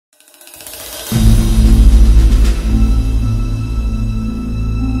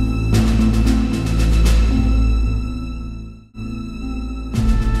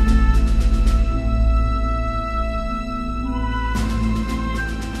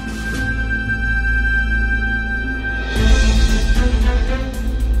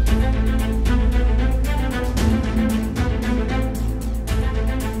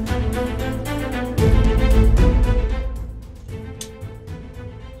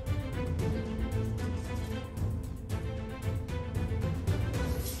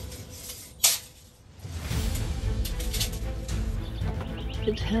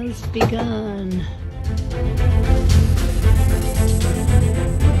It has begun.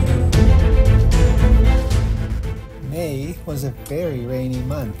 May was a very rainy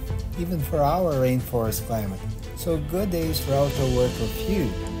month, even for our rainforest climate, so good days for outdoor work were few.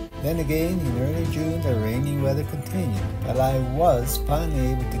 Then again, in early June, the rainy weather continued, but I was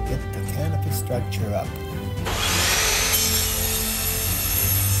finally able to get the canopy structure up.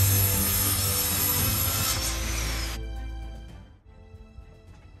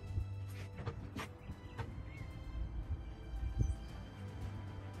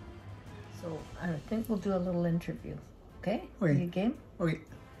 So I think we'll do a little interview, okay? Okay. You game? Okay.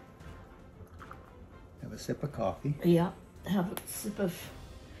 Have a sip of coffee. Yeah, have a sip of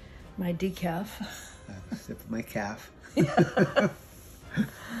my decaf. Have a sip of my calf.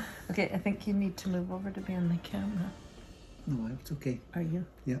 Okay, I think you need to move over to be on the camera. No, it's okay. Are you?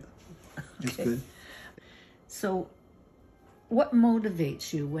 Yeah, it's Okay. good. So what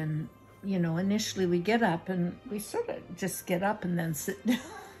motivates you when, you know, initially we get up and we sort of just get up and then sit down?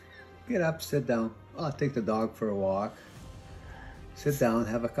 Get up, sit down. I'll take the dog for a walk. Sit down,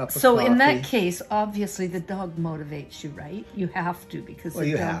 have a cup of coffee. So in that case, obviously the dog motivates you, right? You have to, because Well,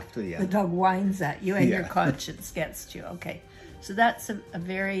 you have to, yeah. The dog whines at you and your Yeah. conscience gets to you. Okay, so that's a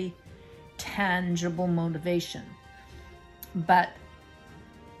very tangible motivation. But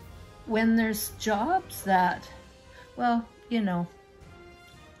when there's jobs that, well, you know,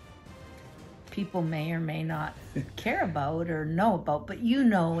 people may or may not care about or know about, but you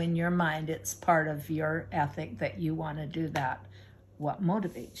know in your mind it's part of your ethic that you want to do that. What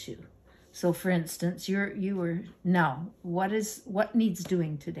motivates you? So for instance, what needs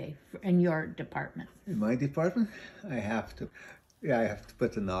doing today in your department? In my department, I have to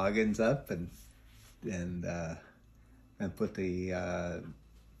put the Noggins up and put the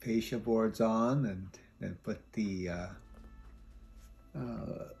fascia boards on and put the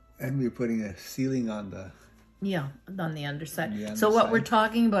and we're putting a ceiling on the On the underside. On the So what underside. we're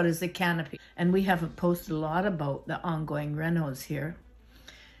talking about is the canopy. And we haven't posted a lot about the ongoing renos here.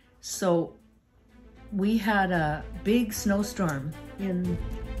 So we had a big snowstorm in,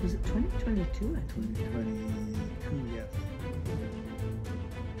 was it 2022? 2022, yes.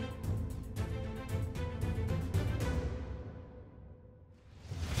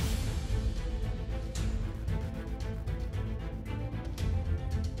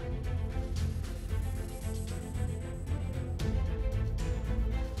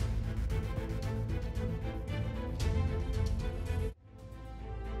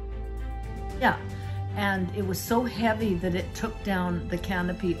 Yeah. And it was so heavy that it took down the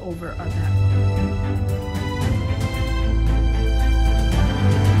canopy over our back.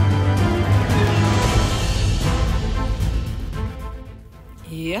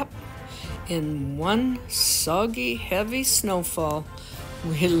 Yep, in one soggy, heavy snowfall,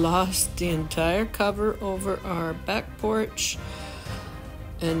 we lost the entire cover over our back porch.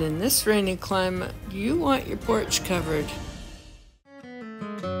 And in this rainy climate, you want your porch covered.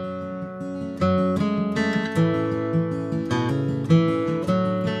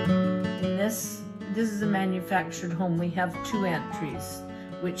 This is a manufactured home. We have 2 entries,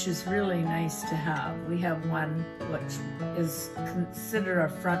 which is really nice to have. We have one which is considered our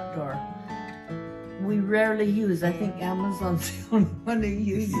front door. We rarely use. I think Amazon's the only one who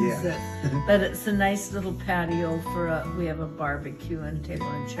uses it. But it's a nice little patio for we have a barbecue and table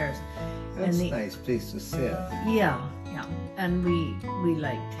and chairs. That's and a nice place to sit. Yeah. And we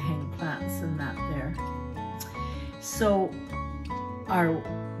like to hang plants and that there. So our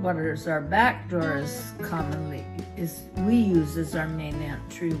back door is we use as our main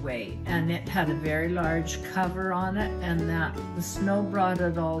entryway, and it had a very large cover on it, and that the snow brought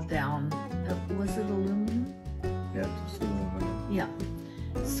it all down. Was it aluminum? Yeah, it's aluminum. Yeah.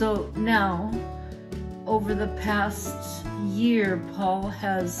 So now, over the past year, Paul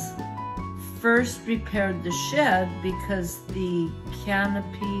has first repaired the shed because the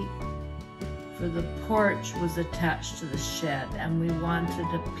canopy for the porch was attached to the shed, and we wanted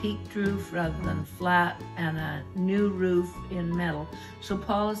a peaked roof rather than flat and a new roof in metal. So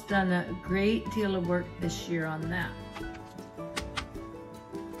Paul has done a great deal of work this year on that.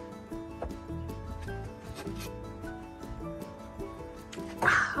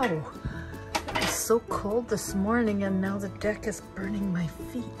 Wow, it was so cold this morning, and now the deck is burning my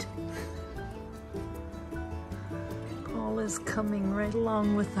feet. Paul is coming right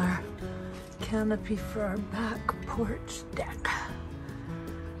along with our canopy for our back porch deck.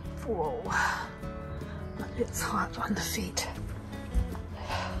 Whoa, but it's hot on the feet,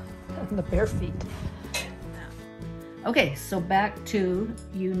 on the bare feet. Okay, so back to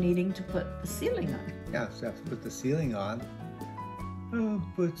you needing to put the ceiling on. Yeah, so I have to put the ceiling on. I'll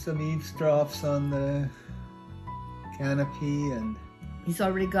put some eaves troughs on the canopy, and He's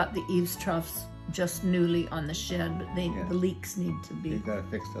already got the eaves troughs just newly on the shed, but the leaks need to be. you gotta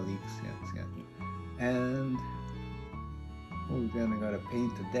fix the leaks, yes, yeah. And then I gotta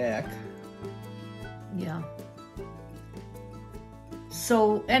paint the deck. Yeah.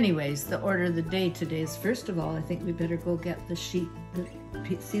 So anyways, the order of the day today is, first of all, I think we better go get the sheet, the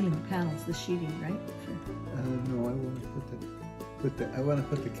ceiling panels, the sheeting, right? No, I want to I want to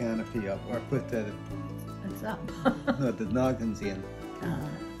put the canopy up, or put the It's up. no, the Noggins in.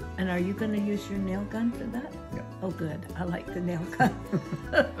 And are you going to use your nail gun for that? Yeah. Oh, good. I like the nail gun.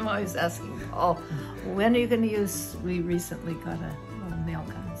 I'm always asking Paul, when are you going to use? We recently got a little nail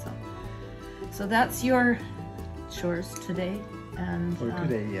gun, so that's your chores today. And For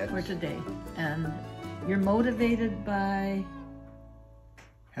today, yes. For today, and you're motivated by.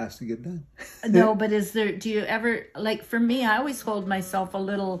 Has to get done. No, but do you ever, like for me, I always hold myself a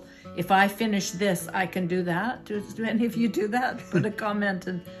little, if I finish this, I can do that. Do any of you do that? Put a comment.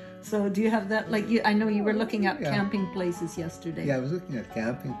 And so do you have that? Like I know you were looking at camping places yesterday. Yeah, I was looking at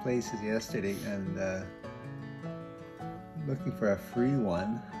camping places yesterday and looking for a free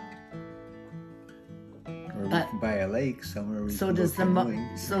one. Or we can buy a lake somewhere. So does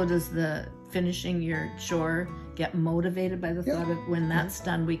the finishing your chore get motivated by the thought of when that's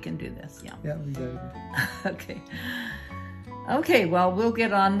done, we can do this? Yeah. Yeah, we got it. Okay. Okay, well, we'll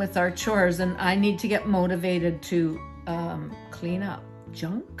get on with our chores, and I need to get motivated to clean up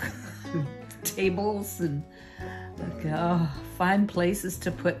junk, tables, and find places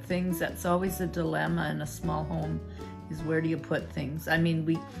to put things. That's always a dilemma in a small home, is where do you put things? I mean,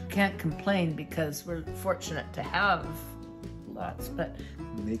 we can't complain because we're fortunate to have lots, but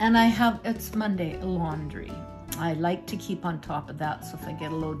and it's Monday, laundry. I like to keep on top of that, so if I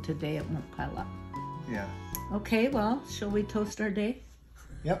get a load today, it won't pile up. Yeah. Okay, well, shall we toast our day?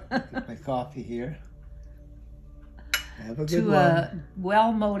 Yep, get my coffee here. Have a good to one.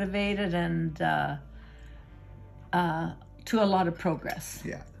 Well-motivated and to a lot of progress.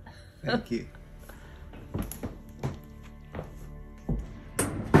 Yeah, thank you.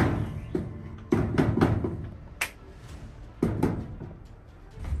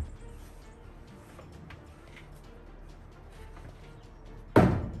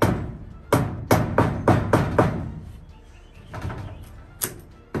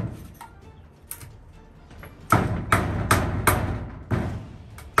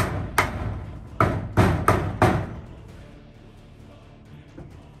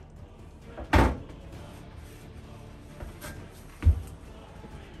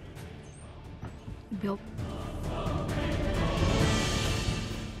 Bill.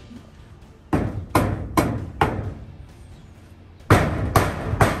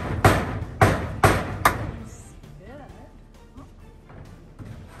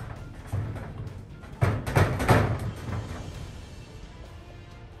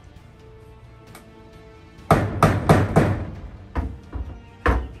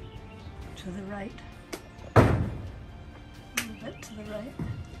 To the right. A little bit to the right.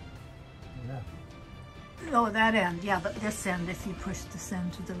 Yeah. Oh, that end, yeah, but this end, if you push this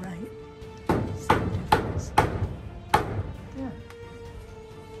end to the right, same difference. There.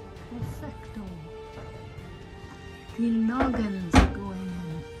 Perfecto. The noggins are going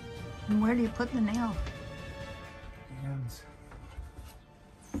in. And where do you put the nail? Hands.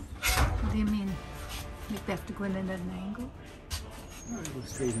 What do you mean? Like they have to go in at an angle? No, they go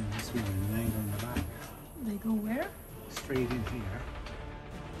straight in this way and an angle in the back. They go where? Straight in here.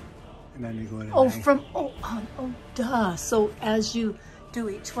 And then you go in. Oh, duh. So as you do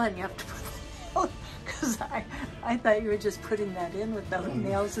each one, you have to put, because I thought you were just putting that in without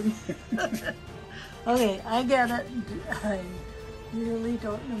nails in. Okay, I get it. I really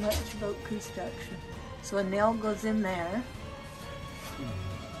don't know much about construction. So a nail goes in there.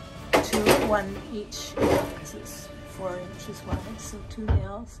 One each, because it's 4 inches wide, so 2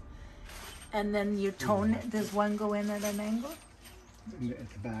 nails. And then you tone it. Does one go in at an angle? At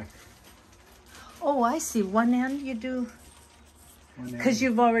the back. Oh, I see. One end you do, because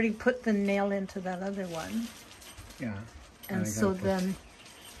you've already put the nail into that other one. Yeah. And so then...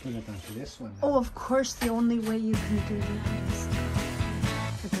 Put it onto this one. Oh, of course, the only way you can do that is...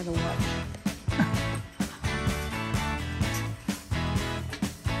 I gotta watch.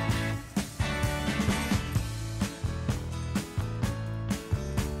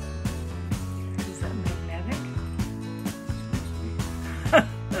 Is that magnetic?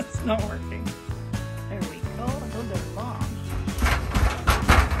 That's not working. There we go. A little bit long.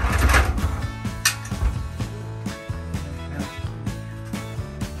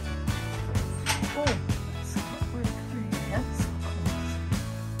 Oh, that's not working. Yes.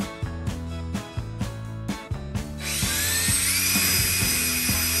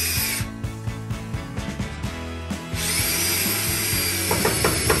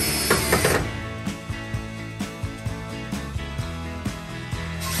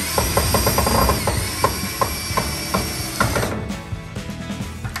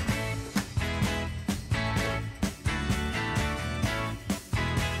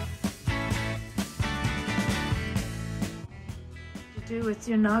 do with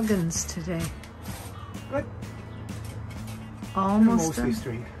your noggins today? Good. Almost Mostly done.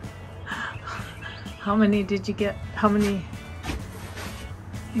 straight. How many did you get? How many?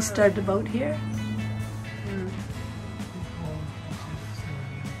 You started about here?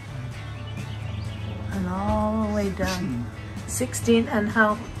 And all the way down. 16, and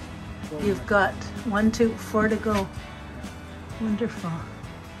how? You've got 1, 2, 4 to go. Wonderful.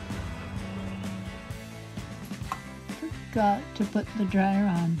 Forgot to put the dryer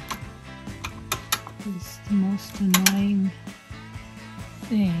on. It's the most annoying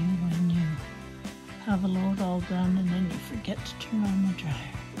thing when you have a load all done and then you forget to turn on the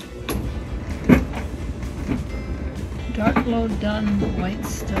dryer. Dark load done, white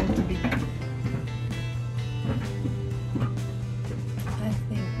still to be done. I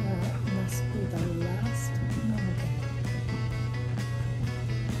think that must be the last Noggin.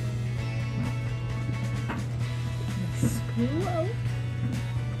 Let's screw out.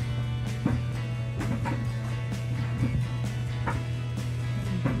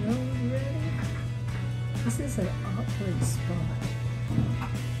 And road ready. This is an awkward spot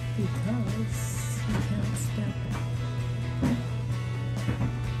because you can't step it.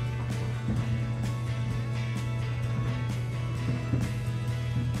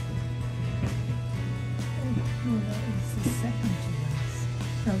 Oh, that was the second to last.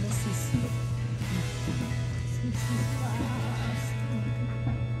 No, this is last.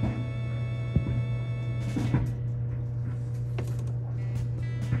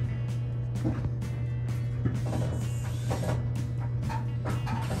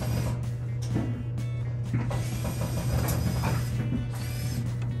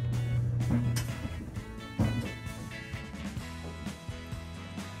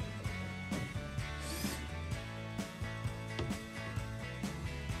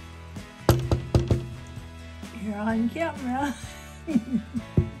 You're on camera.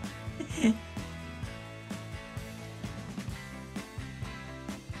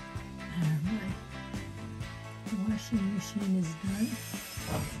 My washing machine is done.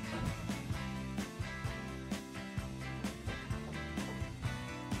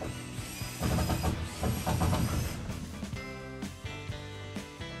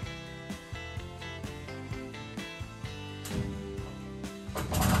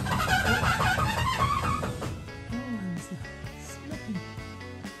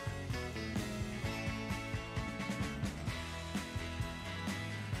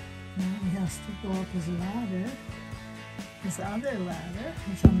 Now he has to go up his ladder, his other ladder,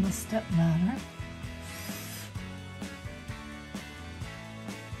 is on the step ladder.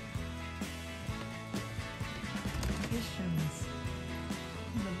 Additions,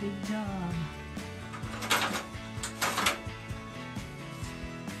 the big job.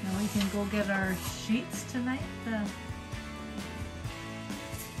 Now we can go get our sheets tonight, the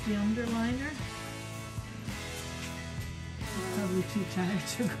underliner. Probably too tired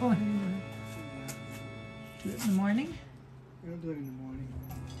to go anywhere. Do it in the morning? We'll do it in the morning.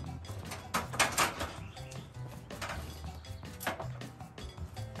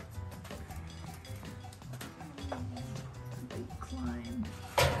 Big climb.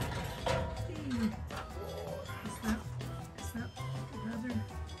 Is that rather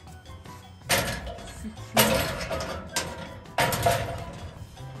secure?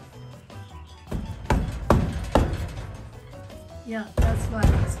 Yeah, that's what I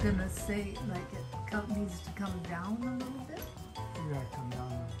was gonna say, like it needs to come down a little bit. You gotta come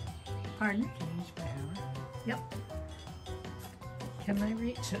down. Pardon? Change my hammer. Yep. Can I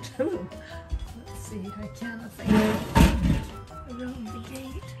reach it? Ooh. Let's see, I can if I go around the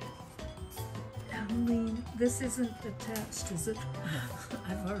gate. I mean, this isn't attached, is it?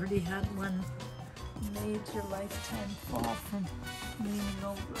 I've already had one major lifetime fall from leaning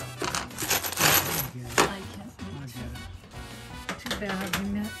over. I can't reach it. Too bad.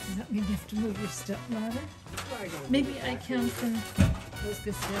 Does that mean you have to move your step ladder? Maybe I can from. I was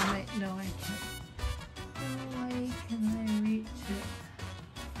gonna say I might. No, I can't. Why can I reach it?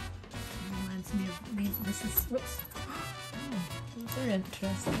 Reminds me of me. This is. Whoops. Oh, those are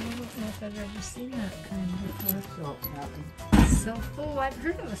interesting. I don't know if I've ever seen that kind before. Self. Oh, I've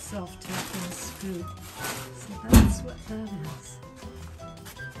heard of a self-tapping screw. So that's what that is. I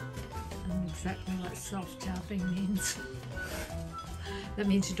don't know exactly what self-tapping means. That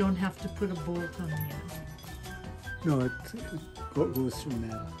means you don't have to put a bolt on the end. No, it goes through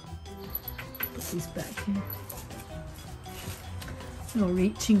metal. Put these back here. No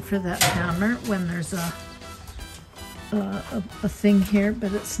reaching for that hammer when there's a thing here,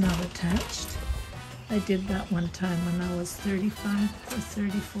 but it's not attached. I did that one time when I was 35 or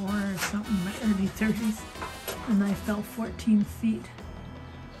 34 or something, my early 30s, and I fell 14 feet.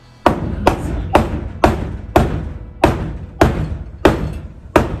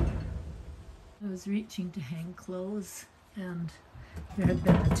 was reaching to hang clothes, and there had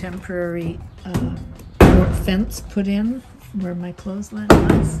been a temporary fence put in where my clothesline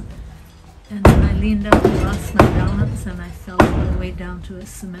was. And then I leaned up and lost my balance, and I fell all the way down to a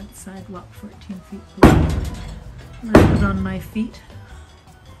cement sidewalk 14 feet below. Landed on my feet.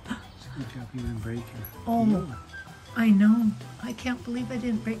 Good job, you didn't break your Oh, heel. I know. I can't believe I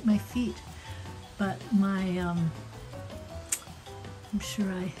didn't break my feet. But my, I'm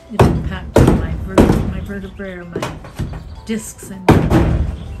sure it impacted my vertebrae or my discs. And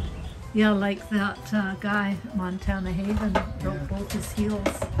yeah, like that guy at Montana Haven broke both his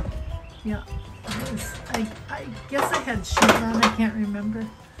heels. Yeah, I guess I had shoes on, I can't remember.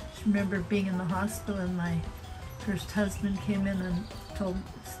 Just remember being in the hospital, and my first husband came in and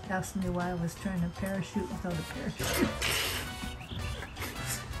asked me why I was trying to parachute without a parachute.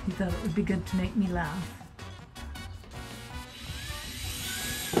 He thought it would be good to make me laugh.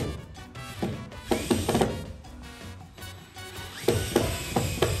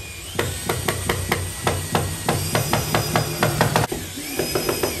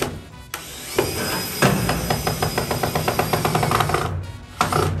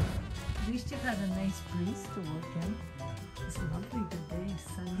 It's a lovely today,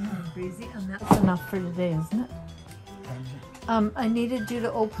 sunny and breezy, and that's enough for today, isn't it? I needed you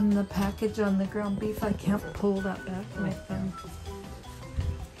to open the package on the ground beef. I can't pull that back with my thumb.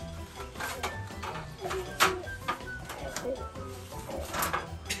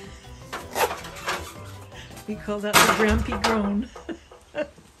 We call that the grumpy groan.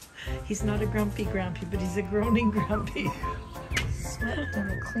 He's not a grumpy grampy, but he's a groaning grumpy. Swept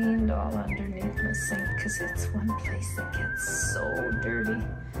and cleaned all underneath the sink because it's one place that gets so dirty.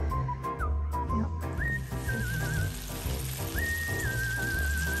 Yep.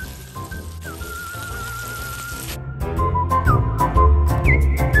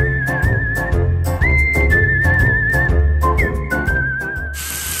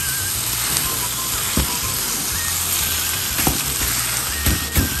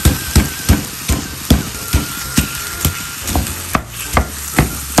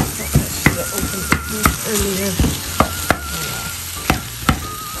 Earlier.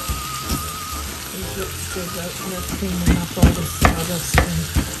 These Zippsters out there cleaning up all the sawdust and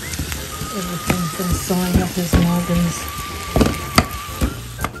everything from sawing up his noggins.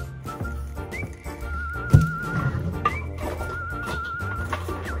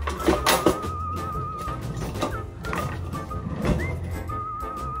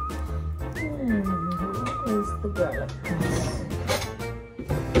 Where's the garlic press?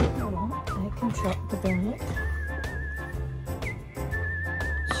 Chop the garlic.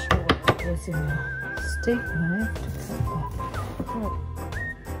 Sure, using a steak knife to cut that up.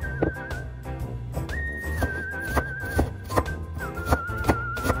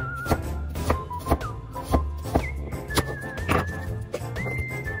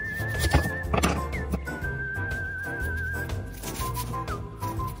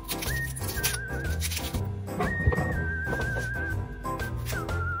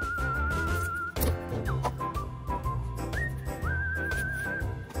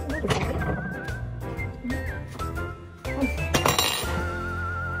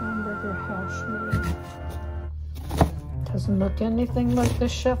 Doesn't look anything like the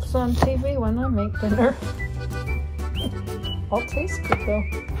chefs on TV when I make dinner. All tastes good though.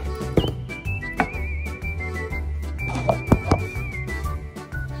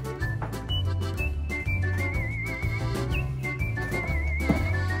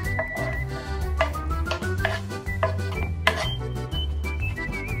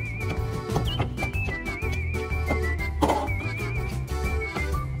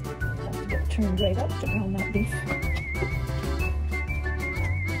 Have to get turned right up to brown that beef.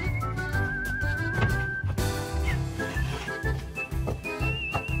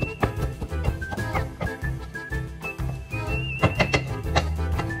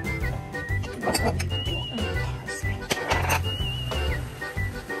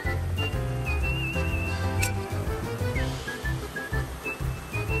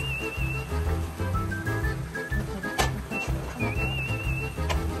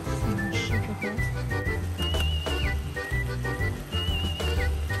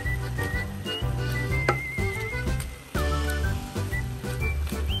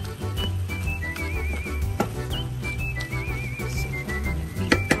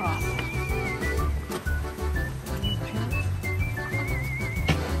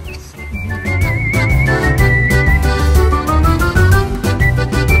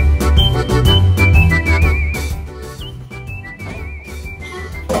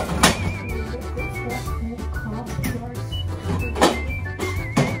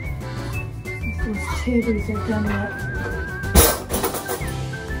 potatoes are done yet.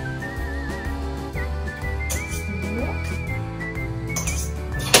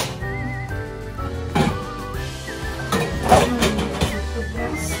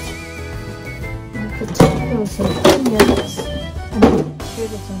 Potatoes and onions and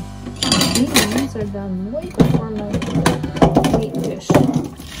potatoes and beans are done way before my meat dish.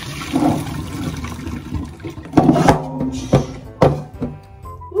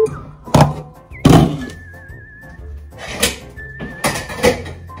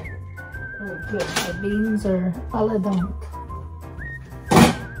 Oh good, the beans are al dente.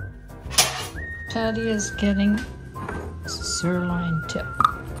 Patty is getting sirloin tip.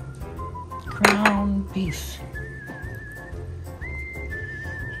 Ground beef.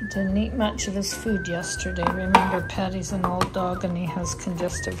 He didn't eat much of his food yesterday. Remember, Patty's an old dog and he has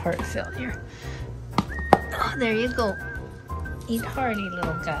congestive heart failure. Oh, there you go. Eat hearty,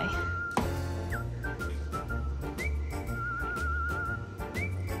 little guy.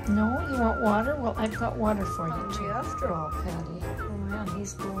 No, you want water? Well, I've got water for you too. After all, Patty. Oh man,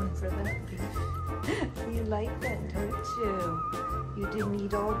 he's going for that beef. You like that, don't you? You didn't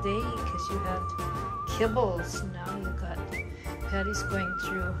eat all day because you had kibbles. Now you got... Patty's going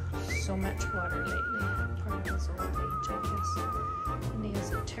through so much water lately. Part of his old age, I guess. And he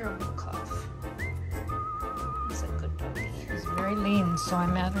has a terrible cough. He's a good doggy. He's very lean, so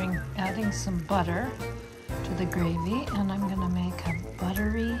I'm adding some butter to the gravy, and I'm going to make a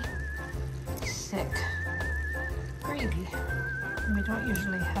buttery, thick gravy. And we don't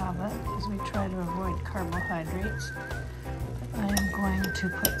usually have it because we try to avoid carbohydrates. I am going to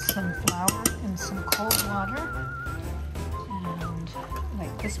put some flour in some cold water, and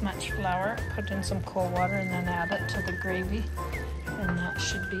like this much flour, put in some cold water and then add it to the gravy, and that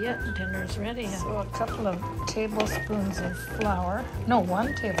should be it. Dinner's ready. So a couple of tablespoons of flour, no,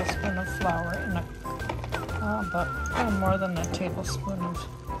 1 tablespoon of flour in a, but more than a tablespoon of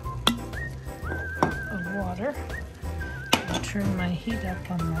water. I'll turn my heat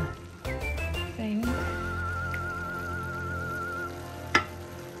up on the thing.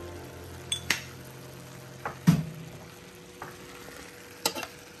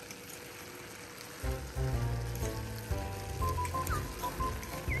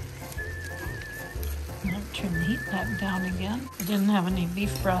 Turn the heat back down again. I didn't have any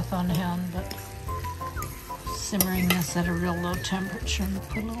beef broth on hand, but simmering this at a real low temperature and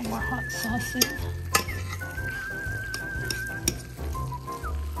put a little more hot sauce in.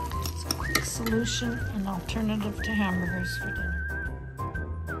 It's a quick solution, an alternative to hamburgers for dinner.